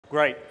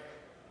Great.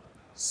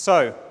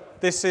 So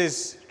this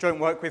is joint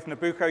work with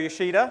Nobuko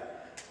Yoshida,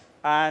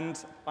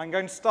 and I'm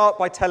going to start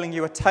by telling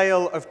you a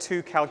tale of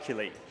two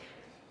calculi,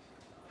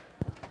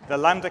 the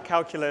lambda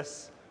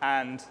calculus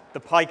and the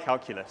pi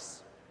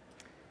calculus.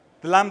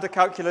 The lambda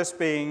calculus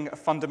being a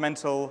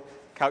fundamental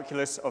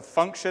calculus of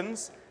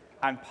functions,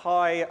 and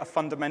pi a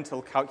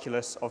fundamental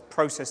calculus of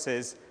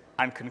processes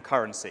and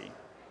concurrency.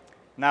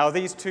 Now,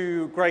 these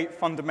two great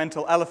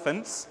fundamental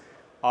elephants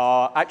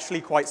are actually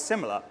quite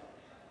similar.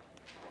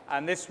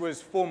 And this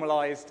was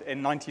formalized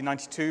in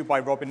 1992 by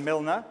Robin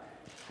Milner,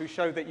 who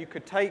showed that you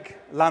could take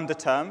lambda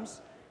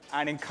terms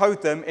and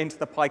encode them into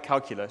the pi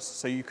calculus,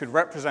 so you could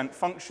represent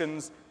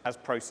functions as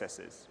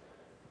processes.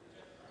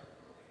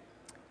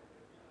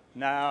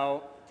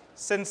 Now,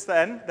 since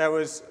then,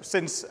 Alonzo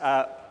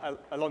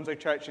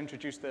Church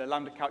introduced the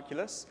lambda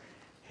calculus,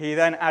 he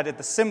then added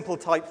the simple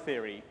type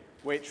theory,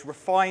 which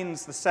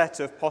refines the set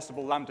of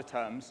possible lambda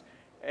terms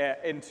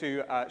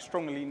into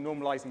strongly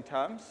normalizing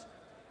terms.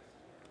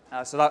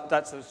 So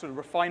that's a sort of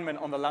refinement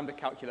on the lambda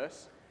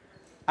calculus.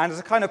 And as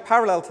a kind of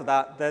parallel to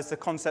that, there's the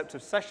concept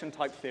of session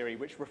type theory,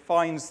 which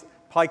refines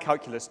pi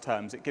calculus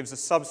terms. It gives a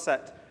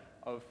subset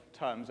of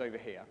terms over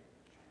here.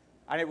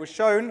 And it was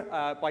shown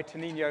by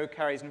Tonino,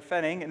 Carries, and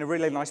Fenning in a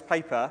really nice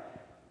paper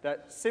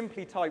that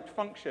simply typed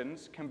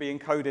functions can be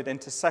encoded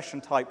into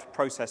session-typed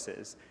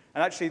processes.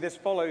 And actually, this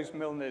follows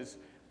Milner's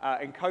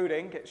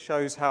encoding. It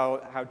shows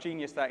how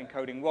genius that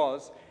encoding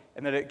was,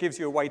 and that it gives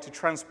you a way to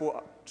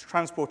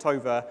transport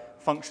over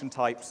function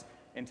types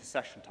into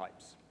session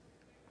types.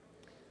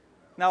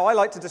 Now, I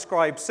like to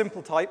describe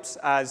simple types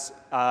as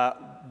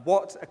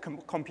what a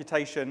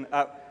computation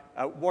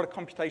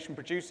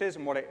produces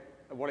and what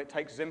it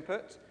takes as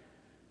input.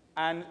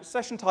 And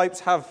session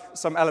types have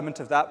some element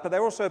of that, but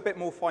they're also a bit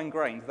more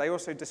fine-grained. They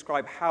also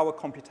describe how a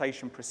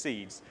computation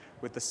proceeds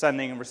with the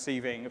sending and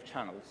receiving of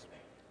channels.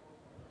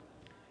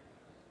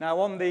 Now,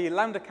 on the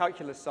lambda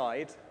calculus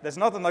side, there's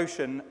another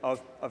notion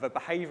of a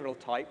behavioral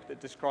type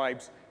that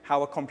describes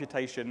how a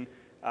computation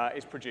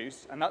is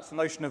produced, and that's the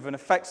notion of an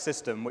effect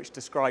system, which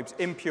describes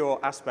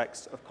impure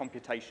aspects of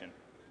computation.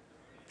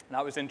 And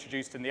that was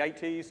introduced in the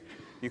 80s.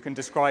 You can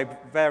describe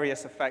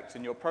various effects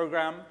in your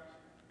program.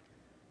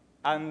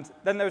 And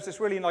then there was this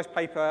really nice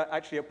paper,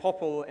 actually at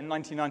Popple in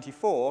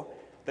 1994,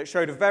 that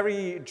showed a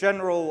very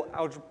general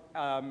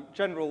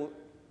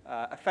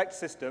effect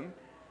system,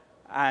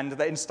 and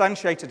they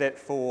instantiated it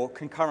for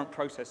concurrent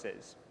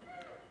processes.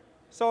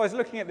 So I was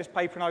looking at this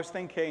paper and I was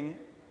thinking,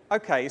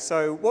 okay,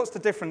 so what's the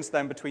difference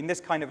then between this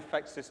kind of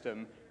effect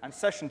system and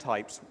session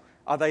types?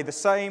 Are they the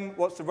same?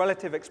 What's the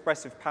relative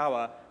expressive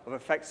power of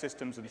effect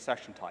systems and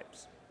session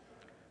types?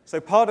 So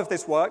part of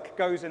this work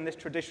goes in this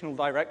traditional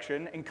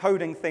direction,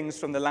 encoding things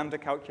from the lambda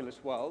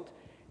calculus world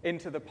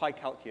into the pi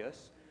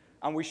calculus,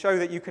 and we show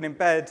that you can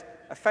embed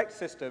effect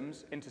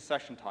systems into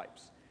session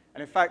types.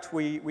 And in fact,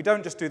 we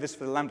don't just do this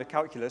for the lambda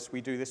calculus, we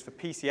do this for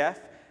PCF,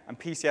 and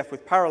PCF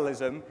with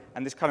parallelism,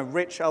 and this kind of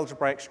rich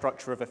algebraic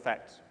structure of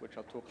effects, which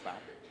I'll talk about.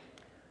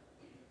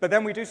 But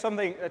then we do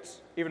something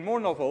that's even more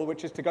novel,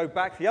 which is to go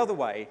back the other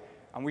way,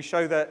 and we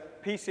show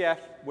that PCF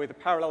with a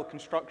parallel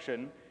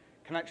construction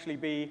can actually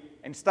be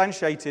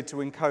instantiated to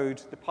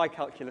encode the pi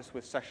calculus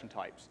with session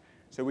types.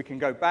 So we can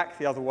go back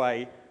the other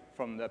way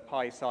from the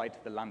pi side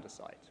to the lambda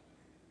side.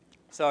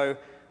 So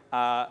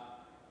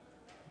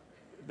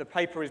the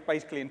paper is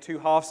basically in two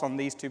halves on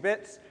these two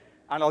bits,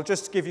 and I'll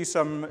just give you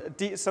some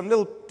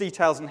little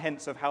details and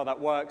hints of how that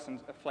works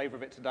and a flavor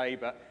of it today,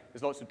 but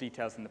there's lots of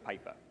details in the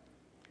paper.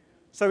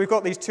 So we've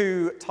got these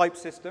two type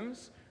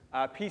systems.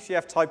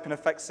 PCF type and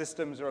effect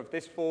systems are of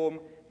this form.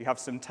 You have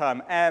some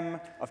term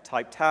M of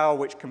type tau,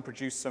 which can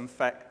produce some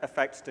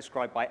effects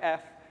described by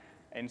F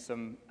in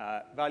some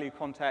value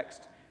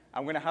context.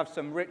 I'm going to have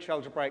some rich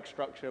algebraic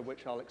structure,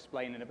 which I'll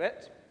explain in a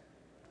bit.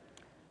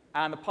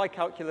 And the pi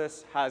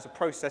calculus has a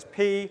process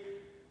P,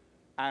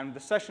 and the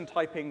session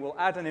typing will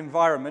add an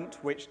environment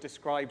which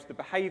describes the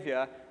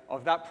behavior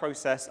of that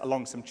process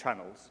along some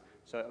channels.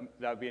 So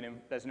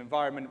there's an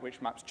environment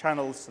which maps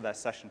channels to their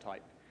session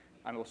type,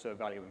 and also a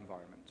value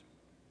environment.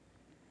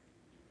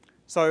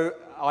 So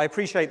I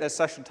appreciate that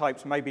session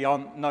types maybe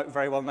aren't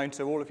very well known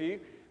to all of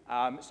you,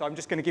 so I'm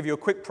just going to give you a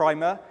quick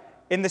primer.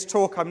 In this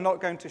talk, I'm not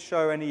going to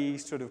show any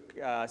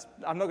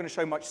I'm not going to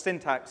show much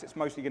syntax. It's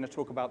mostly going to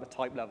talk about the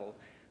type level.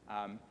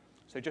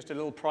 So just a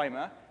little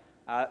primer.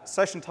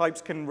 Session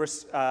types can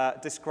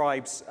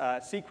describe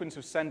sequence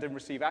of send and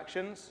receive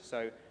actions,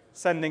 so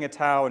sending a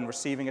tau and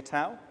receiving a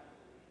tau.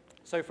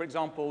 So for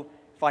example,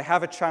 if I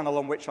have a channel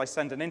on which I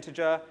send an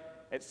integer,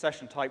 its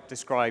session type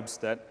describes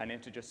that an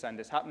integer send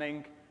is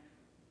happening.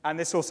 And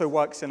this also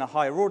works in a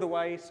higher order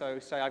way. So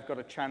say I've got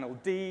a channel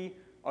D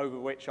over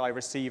which I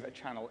receive a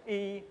channel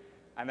E,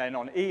 and then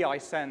on E I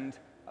send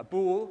a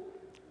bool.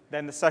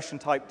 Then the session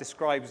type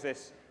describes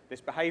this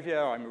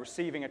behavior. I'm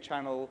receiving a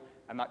channel,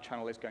 and that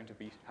channel is going to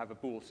have a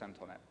bool sent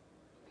on it.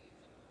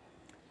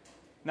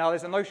 Now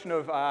there's a notion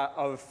of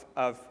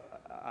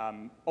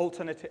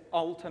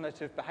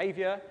alternative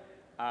behavior.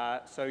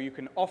 So you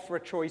can offer a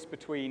choice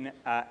between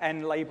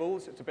n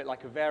labels. It's a bit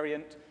like a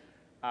variant.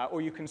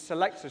 or you can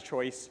select a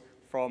choice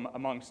from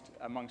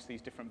amongst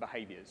these different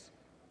behaviors.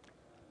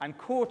 And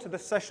core to the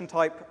session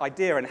type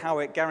idea and how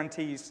it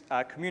guarantees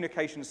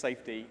communication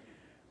safety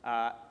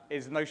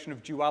is the notion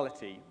of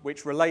duality,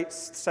 which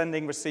relates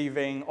sending,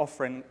 receiving,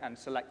 offering, and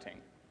selecting.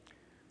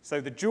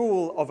 So the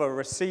dual of a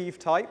receive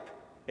type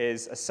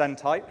is a send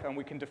type, and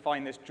we can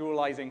define this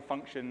dualizing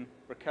function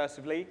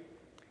recursively.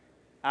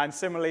 And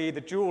similarly,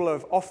 the dual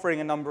of offering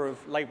a number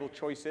of label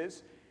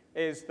choices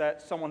is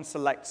that someone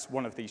selects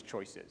one of these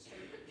choices.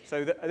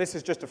 So this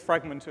is just a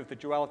fragment of the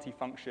duality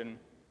function,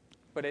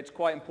 but it's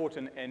quite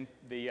important in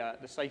the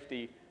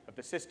safety of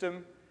the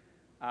system.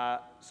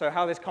 So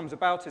how this comes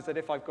about is that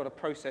if I've got a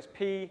process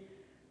P,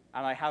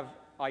 and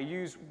I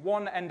use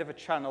one end of a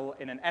channel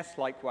in an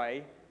S-like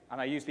way, and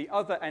I use the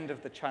other end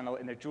of the channel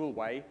in a dual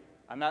way,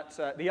 and that's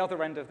the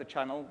other end of the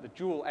channel, the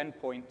dual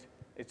endpoint,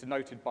 is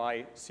denoted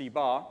by C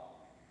bar,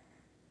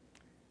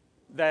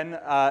 then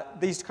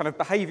these kind of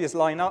behaviors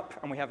line up,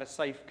 and we have a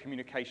safe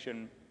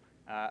communication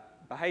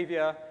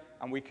behavior,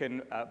 and we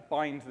can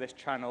bind this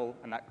channel,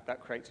 and that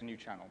creates a new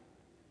channel.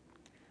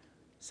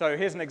 So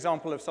here's an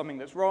example of something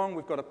that's wrong.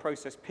 We've got a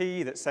process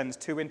P that sends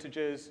 2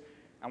 integers,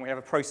 and we have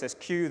a process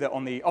Q that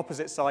on the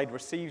opposite side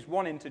receives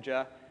 1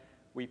 integer.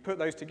 We put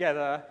those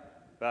together,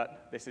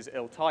 but this is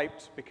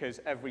ill-typed because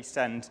every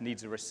send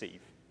needs a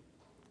receive.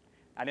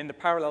 And in the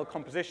parallel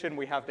composition,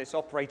 we have this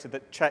operator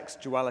that checks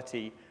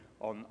duality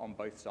on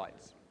both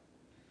sides.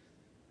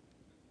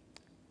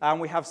 And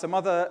we have some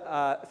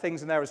other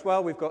things in there as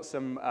well. We've got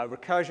some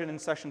recursion in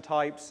session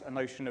types, a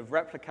notion of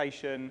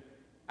replication,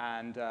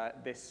 and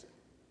this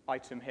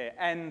item here,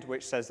 end,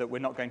 which says that we're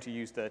not going to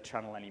use the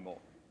channel anymore.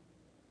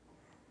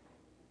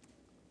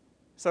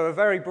 So a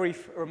very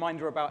brief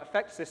reminder about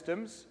effect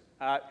systems.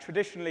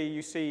 Traditionally,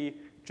 you see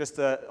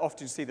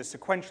often you see the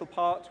sequential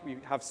part. We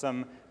have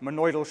some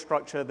monoidal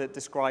structure that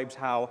describes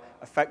how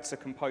effects are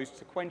composed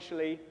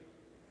sequentially.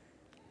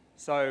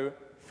 So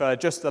for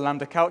just the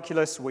lambda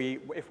calculus,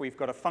 if we've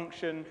got a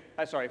function,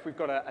 if we've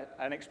got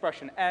an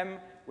expression m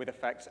with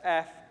effects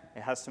f,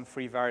 it has some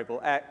free variable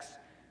x,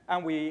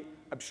 and we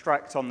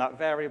abstract on that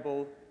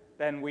variable,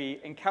 then we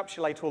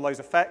encapsulate all those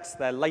effects.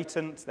 They're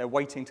latent, they're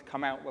waiting to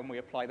come out when we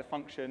apply the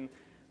function,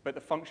 but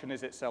the function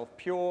is itself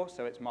pure,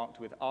 so it's marked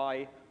with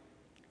I.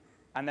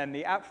 And then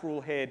the app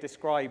rule here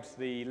describes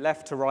the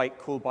left to right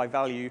call by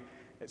value.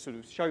 It sort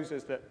of shows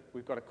us that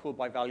we've got a call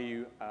by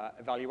value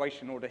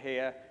evaluation order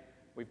here.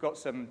 We've got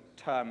some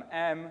term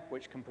m,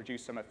 which can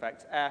produce some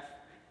effects f.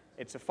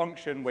 It's a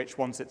function which,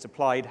 once it's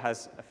applied,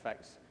 has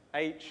effects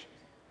h.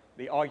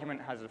 The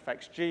argument has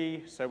effects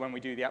g, so when we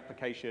do the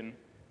application,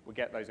 we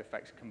get those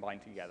effects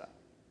combined together.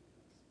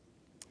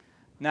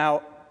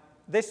 Now,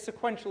 this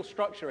sequential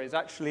structure is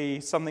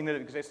actually something that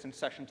exists in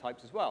session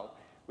types as well.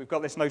 We've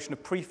got this notion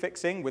of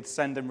prefixing with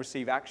send and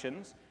receive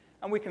actions,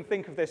 and we can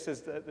think of this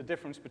as the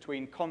difference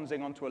between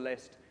consing onto a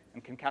list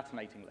and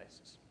concatenating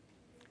lists.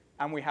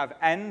 And we have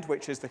end,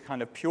 which is the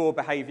kind of pure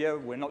behavior.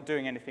 We're not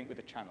doing anything with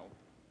the channel.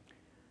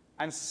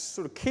 And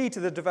sort of key to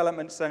the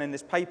developments then in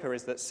this paper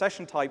is that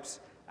session types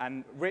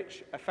and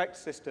rich effect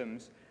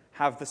systems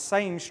have the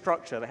same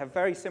structure. They have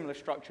very similar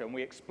structure, and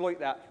we exploit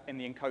that in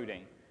the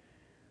encoding.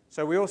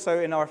 So we also,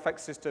 in our effect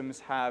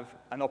systems, have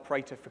an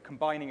operator for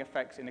combining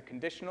effects in a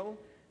conditional,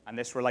 and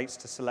this relates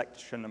to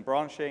selection and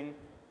branching.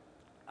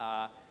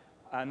 A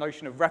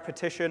notion of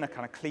repetition, a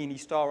kind of cleany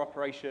star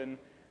operation.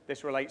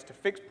 This relates to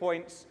fixed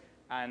points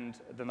and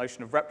the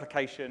notion of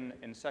replication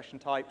in session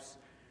types.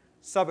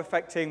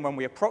 Sub-effecting, when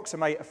we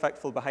approximate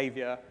effectful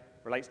behavior,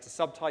 relates to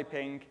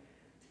subtyping.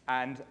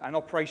 And an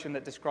operation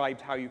that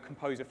describes how you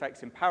compose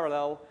effects in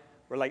parallel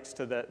relates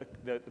to the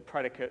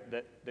predicate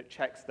that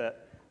checks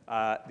that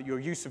your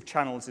use of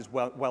channels is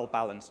well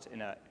balanced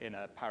in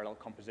a parallel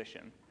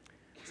composition.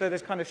 So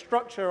there's kind of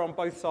structure on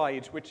both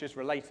sides which is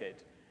related.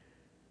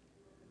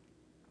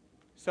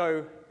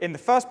 So in the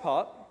first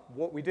part,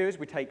 what we do is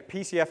we take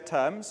PCF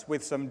terms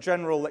with some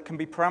general that can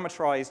be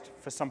parameterized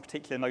for some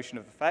particular notion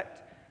of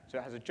effect. So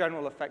it has a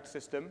general effect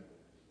system,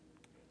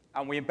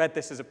 and we embed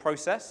this as a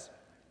process,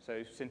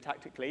 so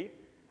syntactically.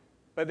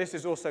 But this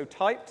is also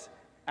typed,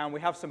 and we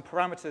have some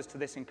parameters to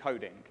this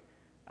encoding.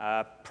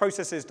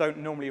 Processes don't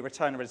normally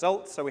return a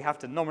result, so we have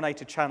to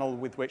nominate a channel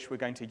with which we're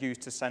going to use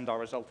to send our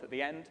result at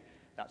the end.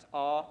 That's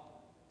R.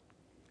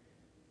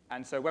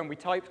 And so when we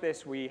type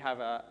this, we have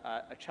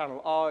a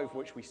channel R over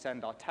which we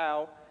send our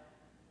tau.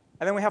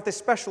 And then we have this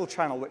special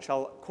channel, which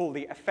I'll call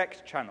the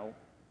effect channel,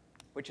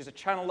 which is a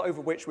channel over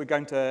which we're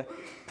going to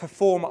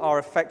perform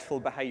our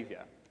effectful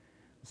behavior.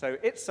 So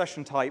its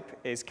session type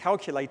is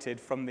calculated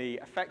from the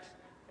effect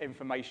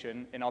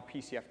information in our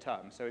PCF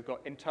terms. So we've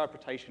got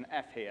interpretation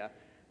F here,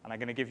 and I'm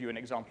going to give you an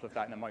example of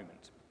that in a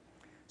moment.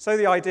 So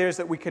the idea is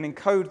that we can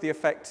encode the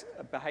effect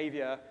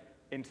behavior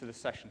into the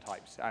session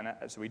types. And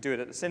so we do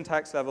it at the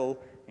syntax level,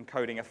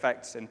 encoding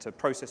effects into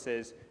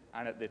processes,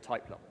 and at the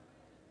type level.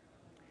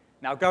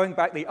 Now, going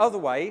back the other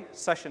way,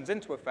 sessions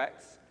into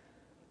effects,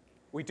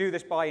 we do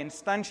this by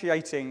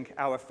instantiating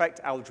our effect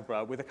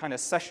algebra with a kind of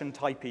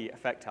session-typey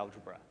effect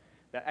algebra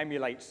that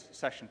emulates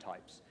session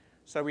types.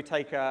 So we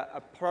take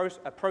a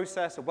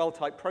process, a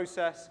well-typed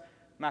process,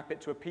 map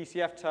it to a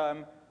PCF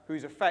term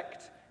whose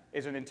effect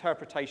is an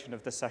interpretation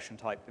of the session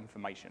type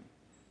information.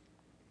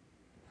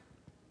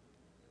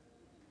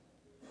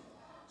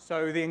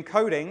 So the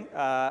encoding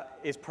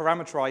is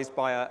parameterized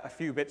by a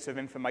few bits of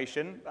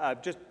information,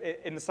 just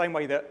in the same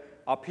way that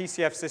our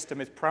PCF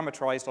system is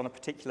parameterized on a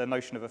particular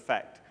notion of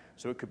effect.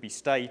 So it could be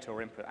state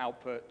or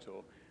input-output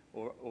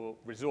or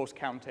resource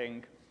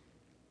counting.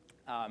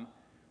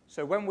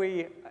 So when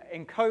we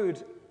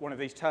encode one of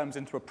these terms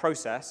into a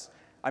process,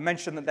 I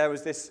mentioned that there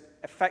was this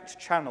effect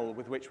channel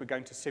with which we're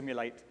going to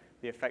simulate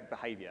the effect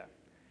behavior.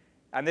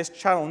 And this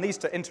channel needs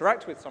to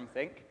interact with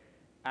something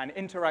and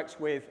interacts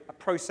with a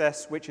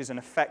process which is an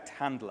effect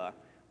handler,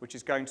 which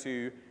is going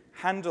to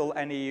handle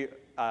any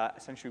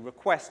essentially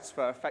requests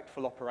for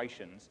effectful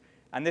operations.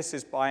 And this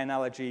is by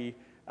analogy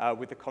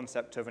with the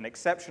concept of an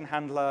exception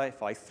handler.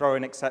 If I throw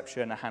an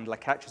exception, a handler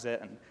catches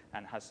it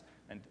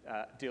and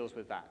deals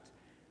with that.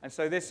 And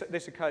so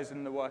this occurs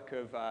in the work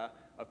of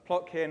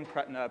Plotkin,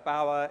 Pretner,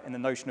 Bauer in the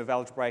notion of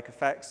algebraic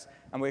effects.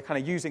 And we're kind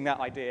of using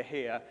that idea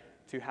here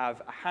to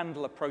have a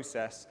handler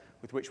process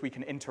with which we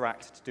can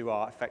interact to do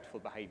our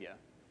effectful behavior.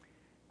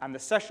 And the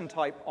session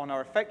type on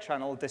our effect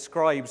channel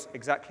describes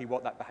exactly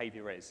what that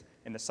behavior is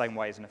in the same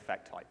way as an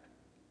effect type.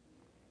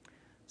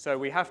 So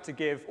we have to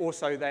give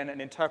also then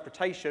an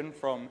interpretation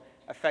from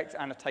effect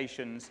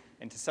annotations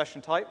into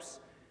session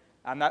types.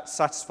 And that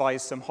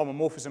satisfies some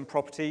homomorphism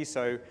property,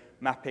 so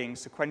mapping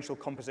sequential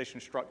composition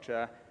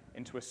structure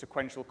into a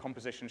sequential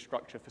composition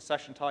structure for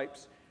session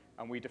types.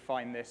 And we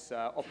define this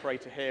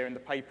operator here in the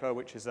paper,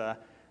 which is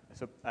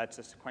it's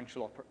a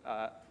sequential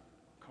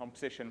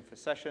composition for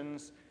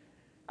sessions.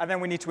 And then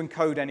we need to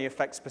encode any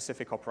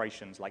effect-specific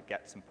operations like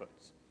gets and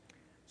puts.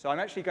 So I'm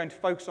actually going to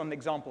focus on an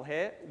example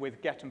here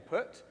with get and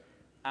put,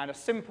 and a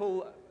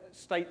simple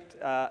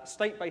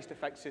state-based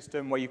effect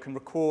system where you can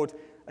record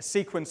a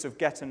sequence of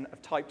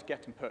typed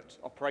get and put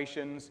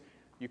operations.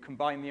 You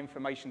combine the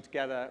information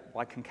together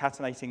by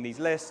concatenating these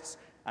lists,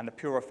 and the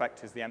pure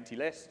effect is the empty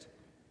list.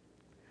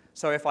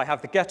 So if I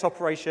have the get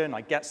operation,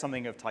 I get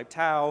something of type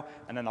tau,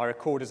 and then I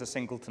record as a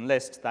singleton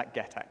list that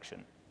get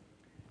action.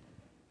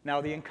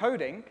 Now the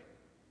encoding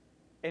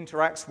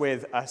interacts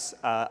with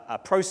a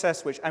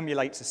process which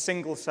emulates a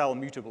single-cell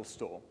mutable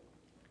store.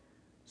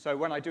 So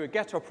when I do a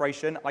get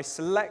operation, I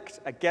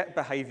select a get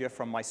behavior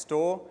from my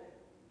store,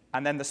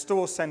 and then the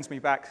store sends me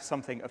back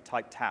something of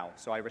type tau,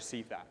 so I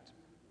receive that.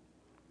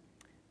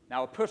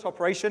 Now a put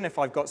operation, if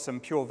I've got some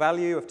pure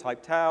value of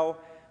type tau,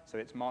 so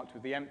it's marked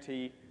with the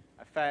empty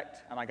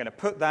effect, and I'm going to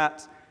put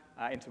that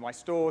into my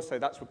store, so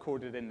that's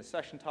recorded in the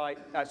session type,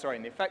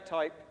 in the effect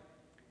type.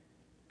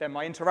 Then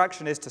my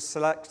interaction is to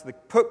select the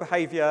put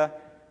behavior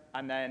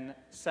and then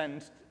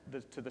send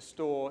to the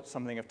store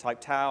something of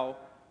type tau.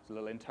 There's a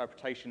little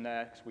interpretation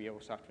there, because we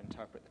also have to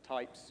interpret the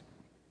types.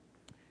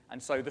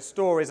 And so the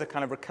store is a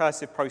kind of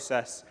recursive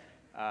process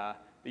that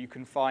you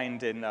can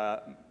find in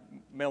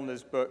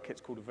Milner's book. It's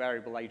called a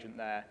variable agent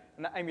there,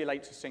 and that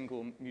emulates a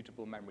single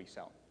mutable memory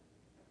cell.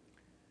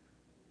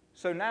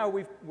 So now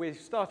we've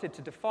started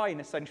to define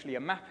essentially a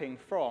mapping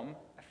from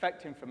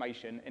effect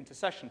information into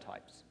session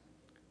types.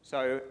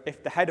 So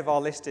if the head of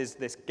our list is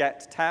this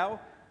get tau,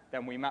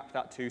 then we map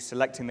that to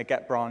selecting the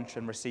get branch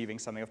and receiving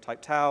something of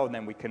type tau, and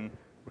then we can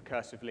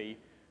recursively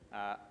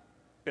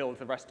build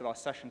the rest of our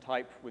session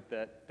type with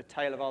the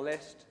tail of our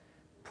list.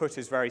 Put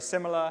is very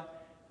similar,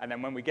 and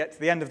then when we get to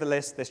the end of the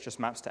list, this just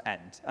maps to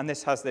end. And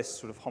this has this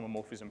sort of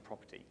homomorphism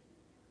property.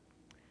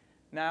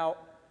 Now,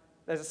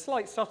 there's a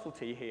slight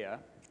subtlety here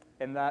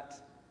in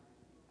that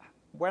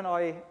when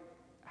I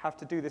have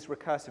to do this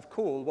recursive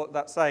call, what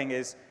that's saying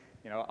is,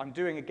 I'm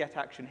doing a get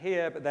action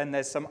here, but then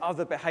there's some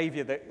other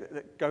behavior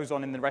that goes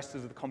on in the rest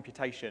of the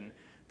computation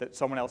that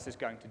someone else is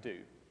going to do.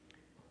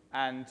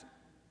 And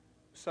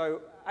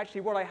so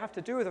actually what I have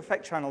to do with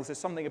effect channels is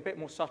something a bit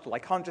more subtle. I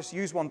can't just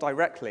use one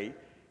directly.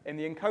 In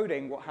the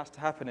encoding, what has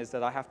to happen is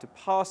that I have to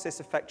pass this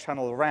effect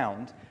channel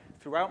around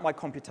throughout my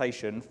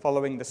computation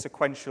following the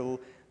sequential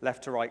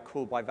left-to-right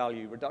call by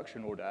value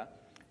reduction order,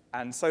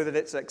 and so that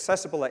it's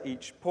accessible at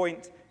each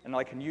point, and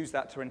I can use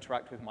that to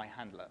interact with my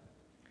handler.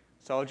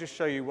 So I'll just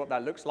show you what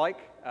that looks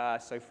like.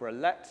 So for a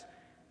let,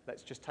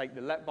 let's just take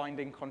the let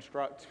binding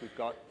construct. We've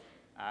got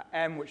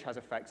M, which has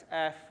effects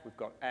F. We've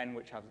got N,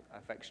 which has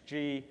effects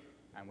G.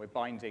 And we're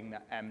binding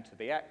the M to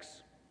the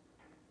X.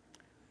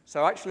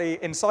 So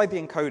actually, inside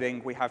the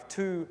encoding, we have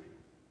two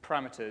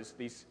parameters,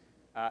 these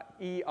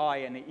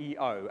EI and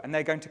EO. And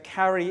they're going to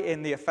carry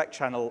in the effect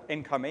channel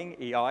incoming,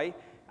 EI,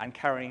 and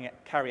carry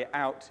it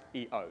out,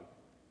 EO.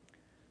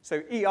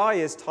 So EI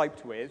is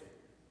typed with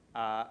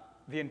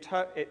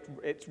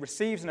it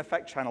receives an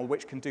effect channel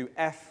which can do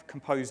F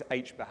compose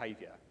H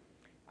behavior.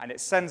 And it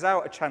sends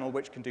out a channel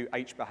which can do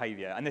H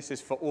behavior. And this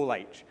is for all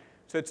H.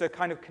 So it's a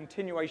kind of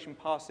continuation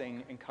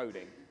passing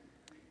encoding.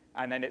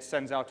 And then it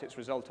sends out its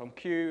result on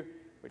Q,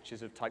 which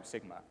is of type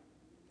sigma.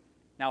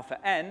 Now for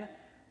N,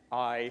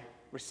 I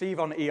receive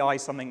on EI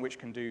something which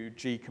can do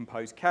G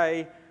compose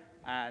K,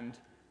 and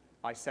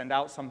I send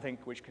out something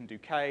which can do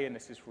K, and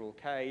this is for all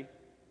K.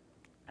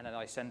 and then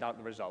I send out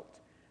the result.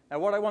 Now,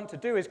 what I want to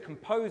do is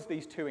compose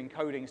these two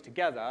encodings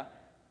together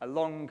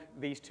along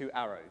these two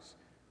arrows.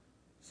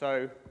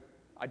 So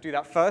I do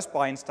that first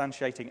by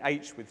instantiating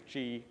H with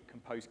G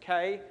compose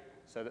K,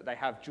 so that they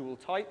have dual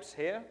types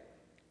here.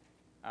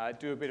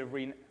 Do a bit of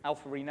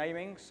alpha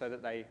renaming so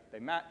that they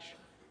match.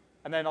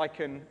 And then I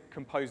can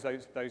compose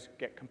those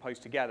get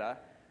composed together.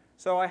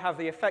 So I have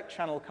the effect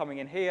channel coming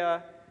in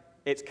here.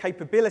 Its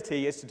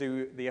capability is to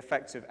do the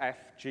effects of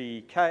F,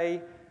 G,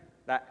 K.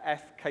 That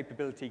F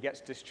capability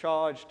gets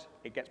discharged.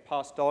 It gets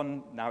passed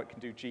on. Now it can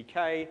do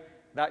GK.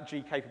 That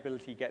G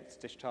capability gets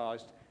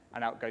discharged,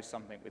 and out goes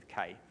something with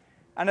K.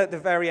 And at the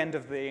very end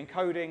of the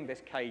encoding,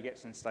 this K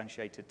gets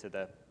instantiated to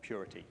the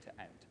purity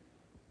to end.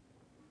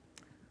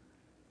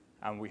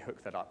 And we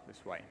hook that up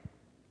this way.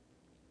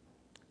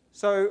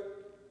 So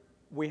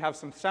we have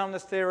some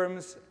soundness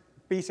theorems.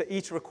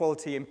 Beta-eta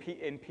equality in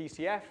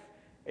PCF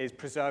is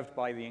preserved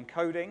by the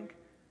encoding.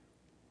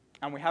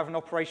 And we have an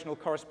operational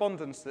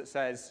correspondence that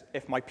says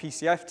if my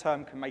PCF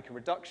term can make a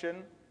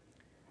reduction,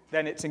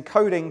 then its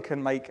encoding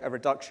can make a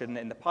reduction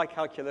in the pi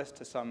calculus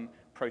to some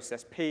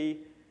process P.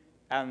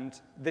 And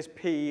this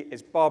P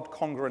is barb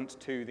congruent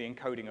to the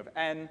encoding of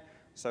N.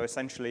 So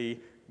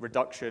essentially,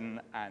 reduction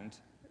and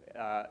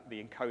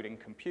the encoding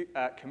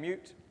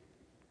commute.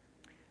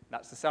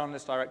 That's the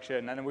soundness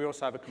direction. And then we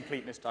also have a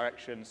completeness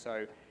direction.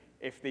 So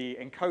if the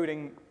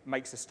encoding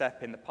makes a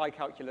step in the pi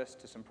calculus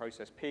to some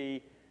process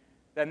P,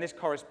 then this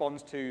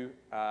corresponds to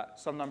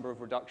some number of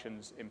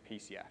reductions in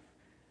PCF.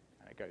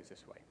 And it goes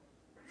this way.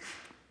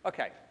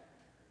 OK,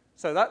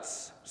 so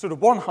that's sort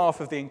of one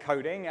half of the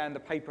encoding. And the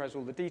paper has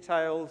all the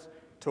details,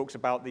 talks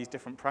about these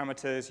different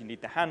parameters. You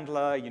need the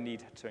handler. You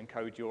need to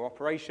encode your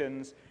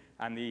operations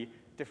and the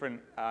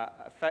different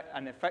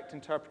effect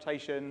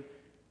interpretation.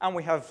 And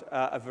we have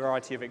a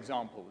variety of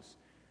examples,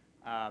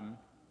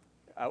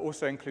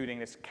 also including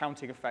this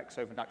counting effects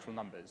over natural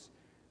numbers.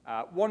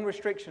 One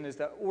restriction is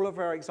that all of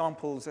our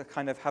examples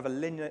have a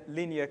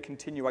linear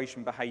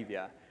continuation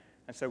behavior.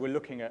 And so we're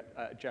looking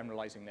at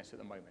generalizing this at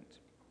the moment.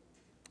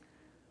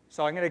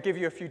 So I'm going to give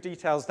you a few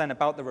details then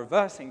about the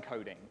reverse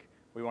encoding.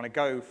 We want to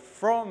go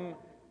from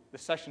the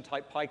session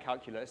type pi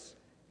calculus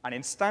and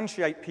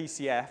instantiate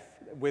PCF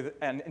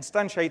and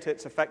instantiate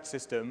its effect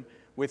system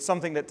with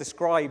something that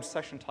describes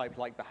session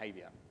type-like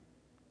behavior.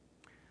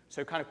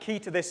 So kind of key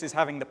to this is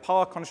having the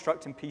par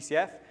construct in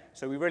PCF.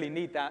 So we really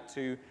need that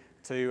to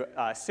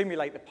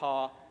simulate the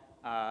par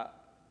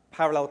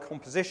parallel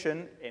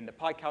composition in the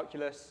pi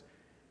calculus.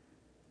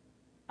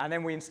 And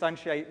then we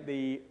instantiate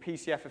the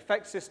PCF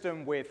effect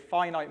system with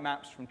finite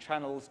maps from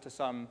channels to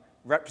some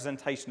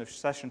representation of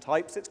session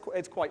types.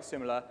 It's quite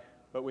similar,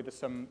 but with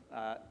some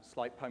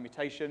slight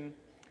permutation.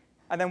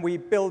 And then we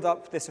build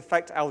up this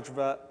effect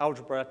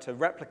algebra to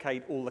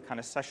replicate all the kind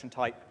of session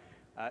type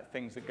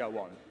things that go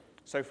on.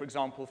 So for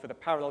example, for the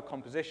parallel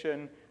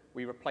composition,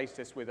 we replace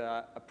this with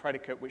a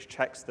predicate which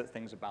checks that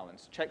things are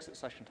balanced, checks that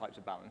session types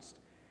are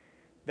balanced.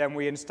 Then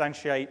we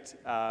instantiate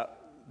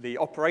the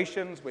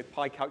operations with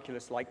pi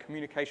calculus-like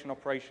communication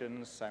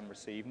operations, send,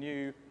 receive,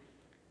 new.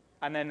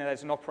 And then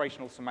there's an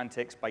operational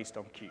semantics based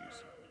on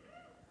queues.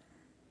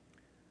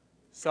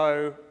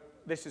 So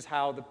this is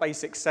how the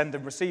basic send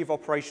and receive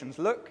operations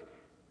look.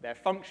 They're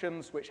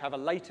functions which have a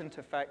latent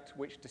effect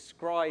which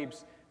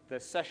describes the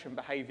session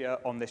behavior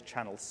on this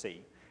channel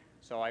C.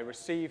 So I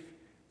receive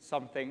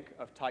something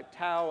of type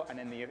tau, and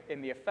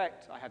in the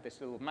effect, I have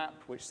this little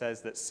map which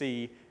says that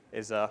C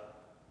is a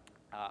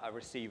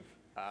receive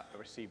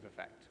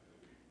effect.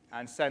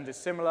 And send is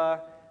similar.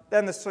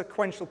 Then the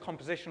sequential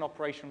composition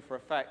operation for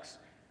effects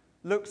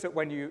looks at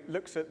when you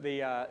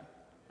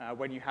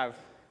have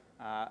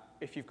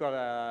if you've got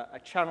a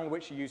channel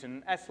which you use in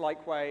an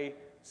S-like way,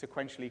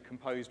 sequentially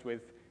composed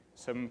with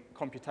some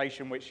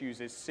computation which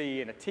uses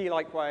C in a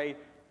T-like way,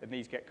 then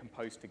these get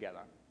composed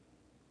together.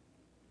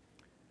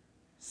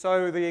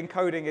 So the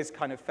encoding is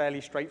kind of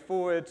fairly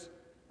straightforward,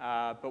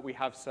 but we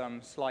have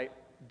some slight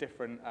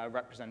different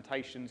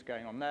representations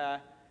going on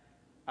there.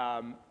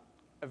 A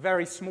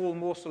very small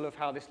morsel of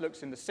how this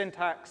looks in the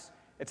syntax.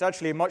 It's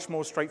actually much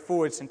more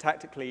straightforward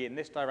syntactically in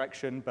this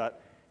direction,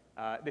 but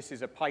this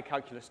is a pi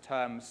calculus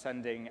term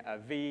sending a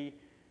V,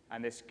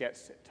 and this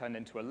gets turned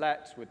into a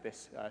let with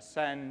this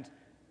send,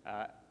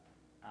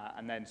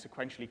 and then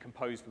sequentially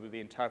composed with the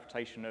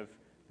interpretation of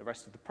the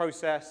rest of the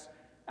process,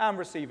 and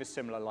receive is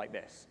similar like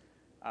this.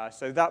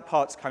 So that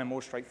part's kind of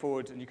more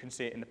straightforward, and you can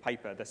see it in the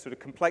paper. The sort of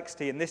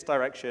complexity in this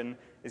direction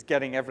is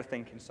getting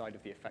everything inside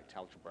of the effect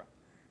algebra.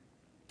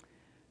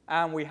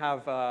 And we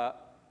have a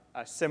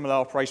similar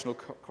operational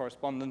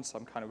correspondence.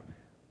 I'm kind of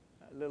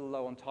a little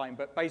low on time,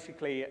 but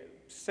basically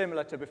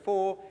similar to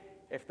before.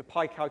 If the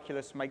pi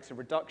calculus makes a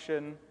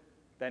reduction,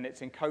 then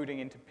its encoding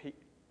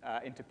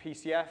into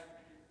PCF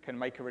can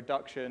make a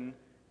reduction,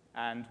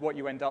 and what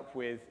you end up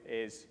with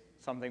is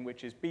something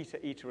which is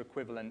beta-eta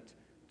equivalent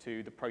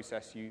to the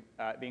process the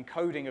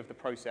encoding of the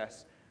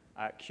process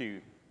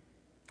Q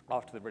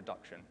after the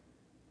reduction.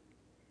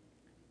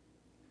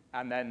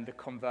 And then the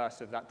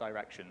converse of that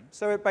direction.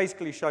 So it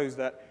basically shows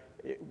that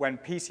when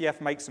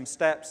PCF makes some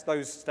steps,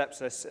 those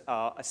steps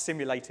are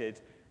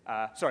simulated.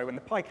 Sorry, when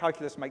the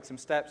PyCalculus makes some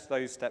steps,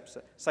 those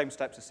same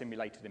steps are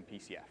simulated in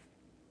PCF.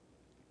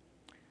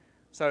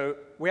 So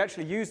we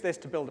actually use this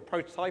to build a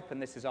prototype,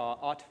 and this is our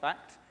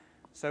artifact.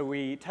 So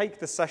we take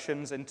the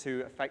sessions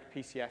into effect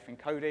PCF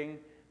encoding.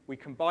 We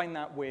combine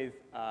that with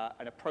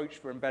an approach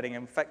for embedding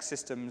effect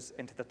systems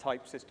into the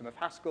type system of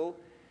Haskell.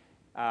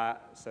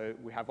 So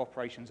we have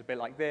operations a bit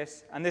like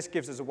this, and this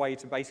gives us a way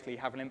to basically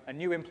have a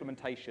new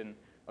implementation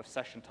of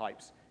session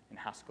types in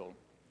Haskell.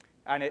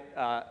 And it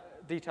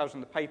details on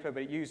the paper,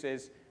 but it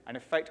uses an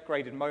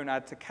effect-graded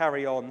monad to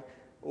carry along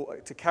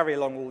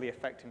all the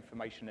effect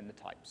information in the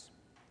types.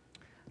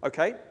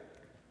 Okay,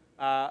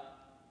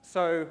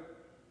 so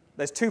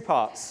there's two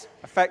parts: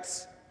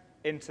 effects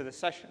into the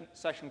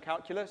session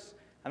calculus,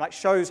 and that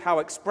shows how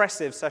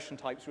expressive session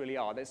types really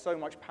are. There's so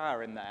much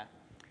power in there.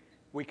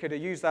 We could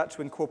use that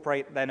to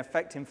incorporate then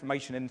effect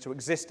information into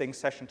existing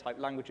session type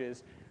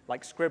languages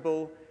like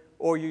Scribble,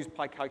 or use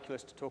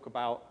PyCalculus to talk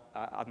about,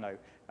 I don't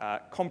know,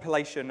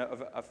 compilation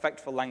of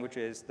effectful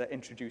languages that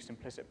introduce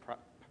implicit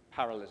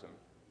parallelism.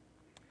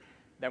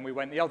 Then we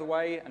went the other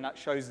way, and that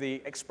shows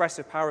the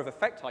expressive power of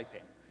effect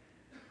typing.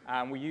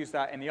 And we use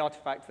that in the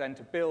artifact then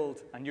to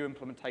build a new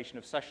implementation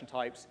of session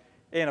types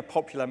in a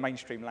popular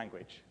mainstream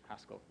language,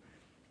 Haskell.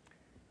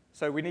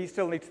 So we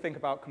still need to think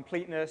about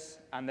completeness,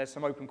 and there's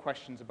some open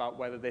questions about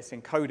whether this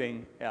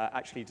encoding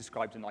actually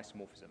describes an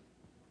isomorphism.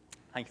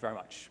 Thank you very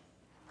much.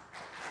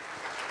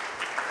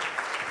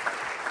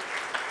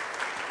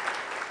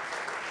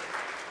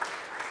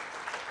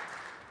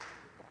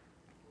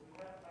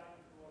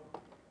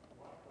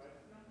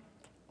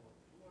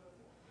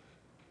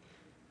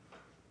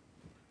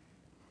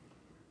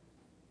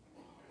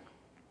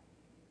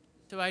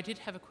 So I did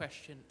have a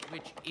question,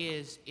 which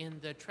is in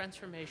the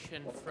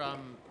transformation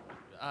from,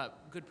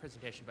 good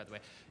presentation, by the way,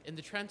 in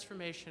the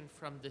transformation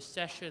from the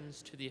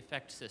sessions to the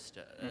effect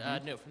system,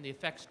 no, from the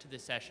effects to the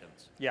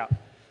sessions. Yeah.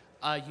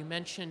 You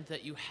mentioned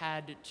that you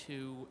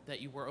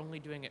were only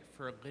doing it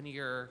for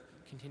linear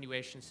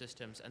continuation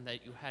systems, and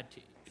that you had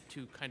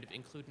to kind of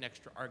include an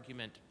extra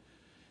argument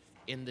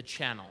in the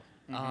channel.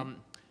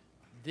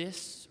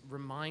 This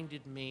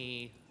reminded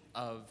me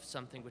of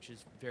something which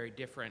is very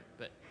different,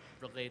 but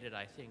related,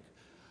 I think,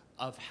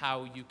 of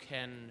how you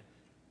can,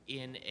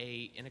 in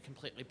a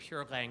completely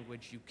pure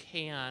language, you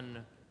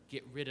can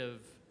get rid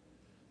of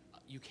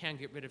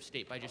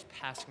state by just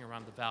passing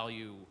around the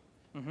value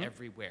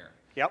everywhere.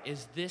 Yep.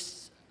 Is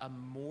this a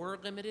more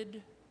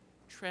limited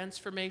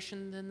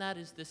transformation than that?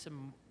 Is this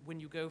when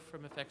you go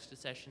from effects to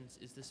sessions,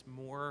 is this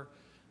more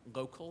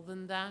local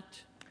than that?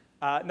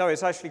 No,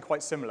 it's actually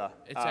quite similar.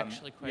 It's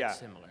actually quite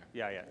similar.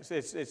 Yeah.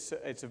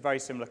 It's a very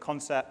similar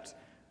concept.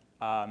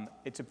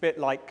 It's a bit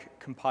like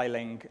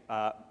compiling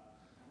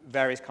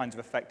various kinds of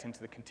effect into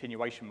the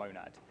continuation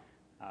monad.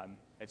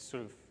 It's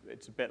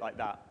a bit like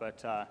that,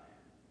 but